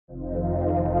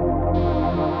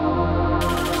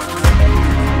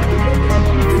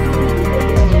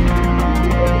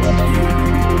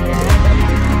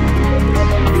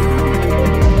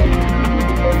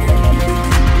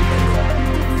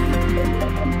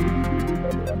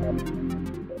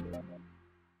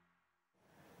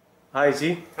Hi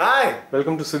G, Hi.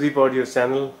 welcome to Sudeep Audio's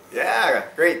channel. Yeah,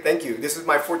 great. Thank you. This is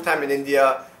my fourth time in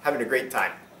India, having a great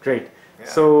time. Great. Yeah.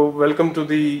 So welcome to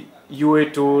the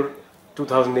UA Tour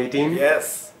 2018,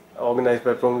 Yes. organized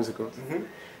by Pro Musicals.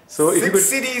 So if you Six could,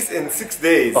 cities in 6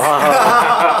 days.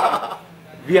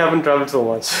 we haven't traveled so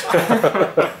much.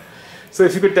 So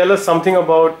if you could tell us something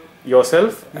about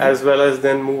yourself, as well as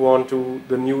then move on to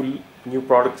the new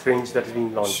product range that is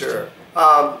being launched. Sure.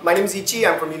 My name is Ichi.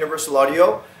 I'm from Universal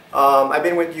Audio. I've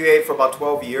been with UA for about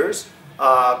 12 years.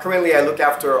 Currently, I look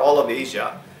after all of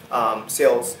Asia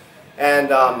sales,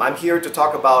 and I'm here to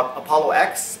talk about Apollo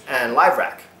X and Live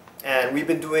Rack. And we've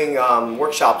been doing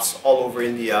workshops all over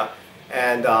India.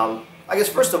 And I guess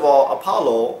first of all,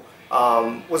 Apollo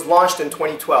was launched in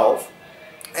 2012,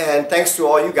 and thanks to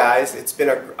all you guys, it's been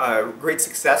a great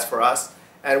success for us.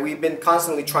 And we've been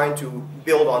constantly trying to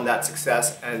build on that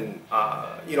success and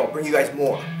bring you guys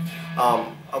more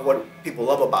of what people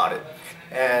love about it.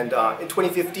 And in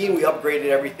 2015, we upgraded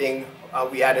everything.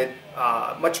 We added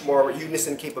much more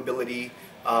unison capability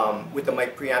with the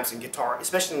mic preamps and guitar,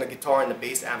 especially on the guitar and the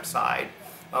bass amp side.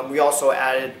 We also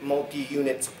added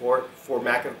multi-unit support for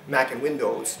Mac and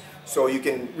Windows, so you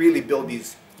can really build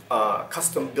these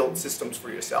custom-built systems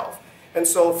for yourself. And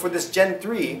so for this Gen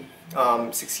 3,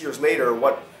 6 years later,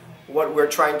 what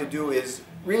we're trying to do is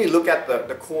really look at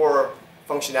the core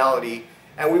functionality,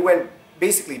 and we went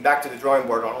basically back to the drawing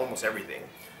board on almost everything.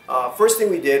 First thing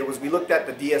we did was we looked at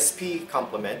the DSP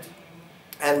complement,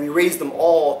 and we raised them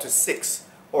all to 6,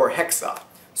 or hexa.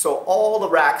 So all the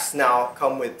racks now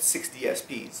come with 6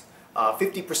 DSPs,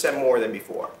 50% more than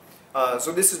before.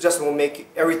 So this is just will make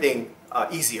everything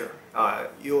easier.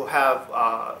 You'll have,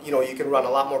 you can run a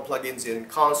lot more plugins in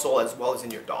console as well as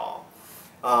in your DAW.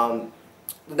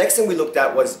 The next thing we looked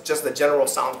at was just the general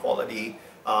sound quality,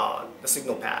 the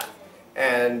signal path.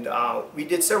 And we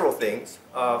did several things.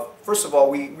 First of all,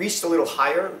 we reached a little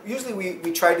higher. Usually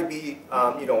we try to be,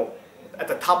 at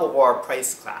the top of our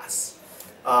price class.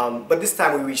 But this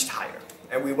time we reached higher.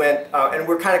 And we went, and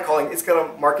we're kind of calling, it's kind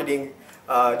of marketing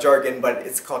jargon, but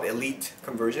it's called elite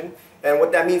conversion. And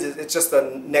what that means is it's just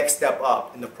the next step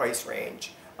up in the price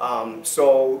range.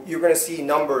 So you're going to see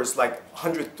numbers like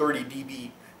 130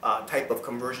 dB type of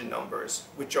conversion numbers,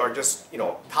 which are just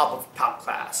top of top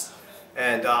class.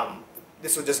 And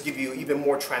this will just give you even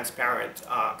more transparent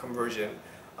conversion.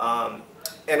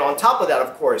 And on top of that,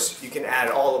 of course, you can add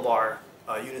all of our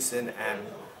unison and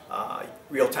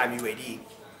real-time UAD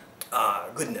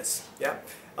goodness. Yeah.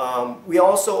 We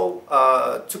also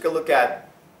took a look at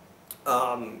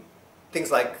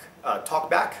things like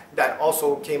TalkBack that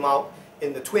also came out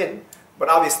in the Twin, but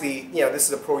obviously, this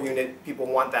is a pro unit. People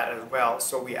want that as well,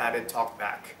 so we added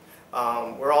TalkBack.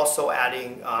 We're also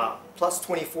adding plus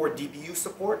 24 dBu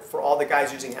support for all the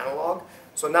guys using analog.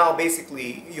 So now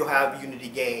basically you have unity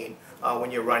gain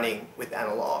when you're running with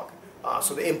analog.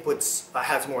 So the inputs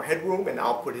has more headroom and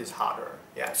output is hotter.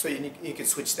 Yeah, so you can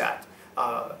switch that.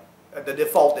 The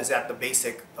default is at the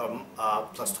basic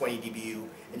plus 20 dBu,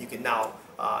 and you can now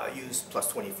use plus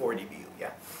 24 dBu.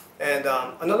 Yeah, and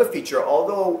another feature,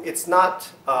 although it's not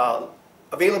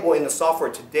available in the software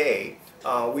today,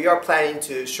 we are planning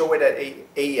to show it at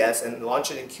AES and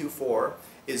launch it in Q4,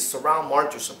 is surround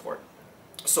monitor support.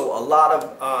 So a lot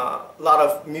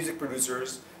of music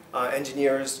producers,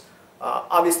 engineers,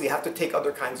 obviously have to take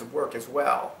other kinds of work as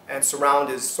well. And surround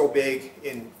is so big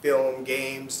in film,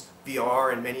 games,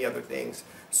 VR, and many other things.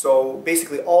 So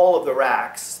basically all of the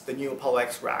racks, the new Apollo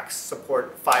X racks,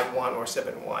 support 5.1 or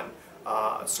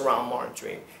 7.1 surround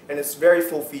monitoring. And it's very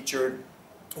full-featured.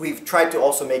 We've tried to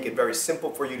also make it very simple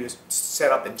for you to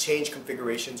set up and change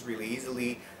configurations really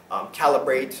easily,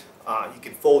 calibrate. You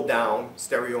can fold down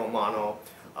stereo and mono.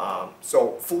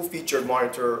 So full-featured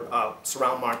monitor,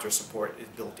 surround monitor support is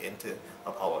built into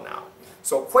Apollo now.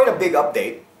 So quite a big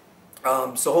update.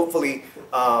 So hopefully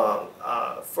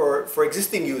for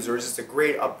existing users, it's a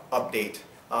great update.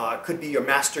 It could be your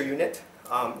master unit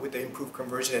with the improved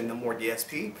conversion and the more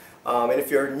DSP. And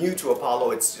if you're new to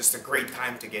Apollo, it's just a great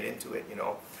time to get into it.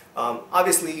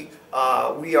 Obviously,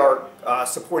 we are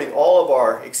supporting all of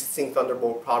our existing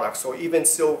Thunderbolt products, so even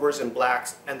silvers and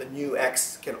blacks and the new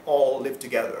X can all live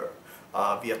together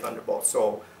via Thunderbolt.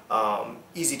 So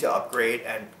easy to upgrade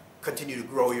and continue to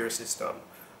grow your system.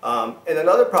 And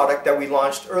another product that we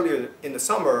launched earlier in the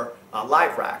summer,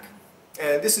 Live Rack.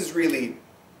 And this is really,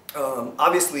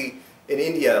 obviously in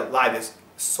India, Live is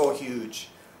so huge.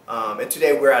 And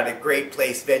today we're at a great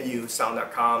place venue,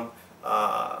 sound.com.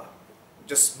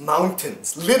 Just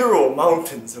mountains, literal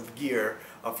mountains of gear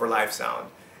for live sound.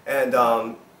 And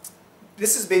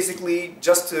this is basically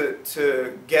just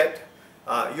to get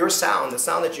your sound, the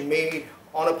sound that you made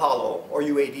on Apollo or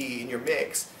UAD in your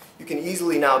mix, you can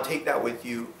easily now take that with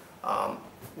you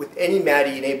with any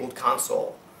MADI enabled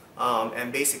console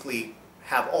and basically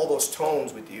have all those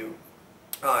tones with you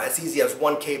as easy as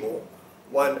one cable,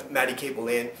 one MADI cable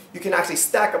in. You can actually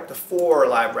stack up to 4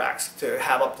 live racks to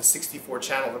have up to 64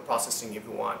 channels of processing if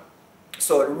you want.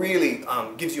 So it really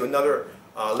gives you another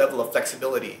level of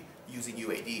flexibility using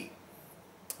UAD.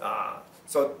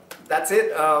 So that's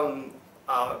it.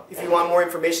 If you want more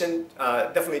information,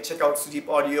 definitely check out Sujeep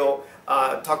Audio.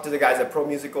 Talk to the guys at Pro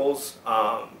Musicals,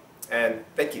 and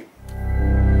thank you.